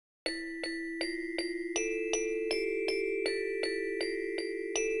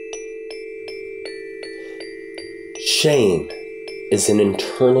Shame is an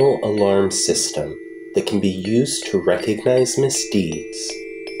internal alarm system that can be used to recognize misdeeds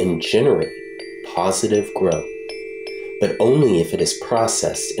and generate positive growth, but only if it is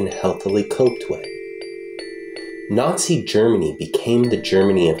processed and healthily coped with. Nazi Germany became the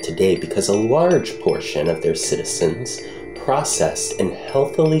Germany of today because a large portion of their citizens processed and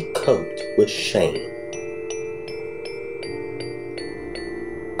healthily coped with shame.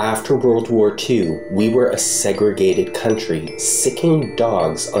 After World War II, we were a segregated country, sicking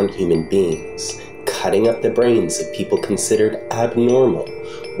dogs on human beings, cutting up the brains of people considered abnormal,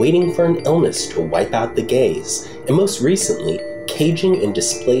 waiting for an illness to wipe out the gays, and most recently, caging and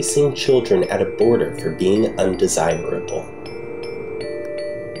displacing children at a border for being undesirable.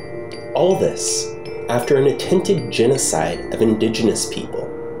 All this after an attempted genocide of indigenous people.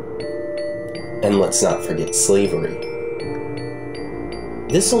 And let's not forget slavery.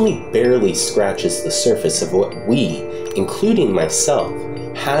 This only barely scratches the surface of what we, including myself,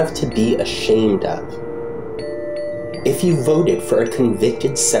 have to be ashamed of. If you voted for a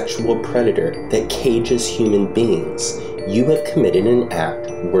convicted sexual predator that cages human beings, you have committed an act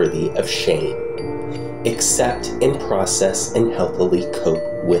worthy of shame. Accept and process and healthily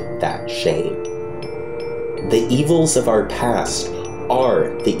cope with that shame. The evils of our past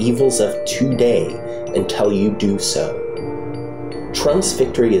are the evils of today until you do so. Trump's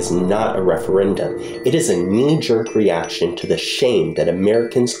victory is not a referendum. It is a knee-jerk reaction to the shame that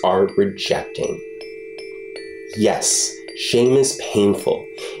Americans are rejecting. Yes, shame is painful.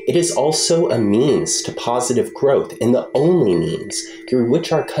 It is also a means to positive growth and the only means through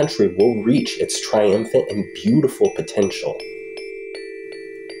which our country will reach its triumphant and beautiful potential.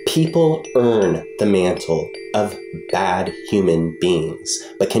 People earn the mantle of bad human beings,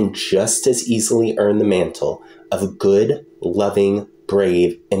 but can just as easily earn the mantle of good, loving,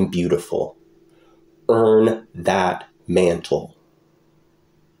 brave, and beautiful. Earn that mantle.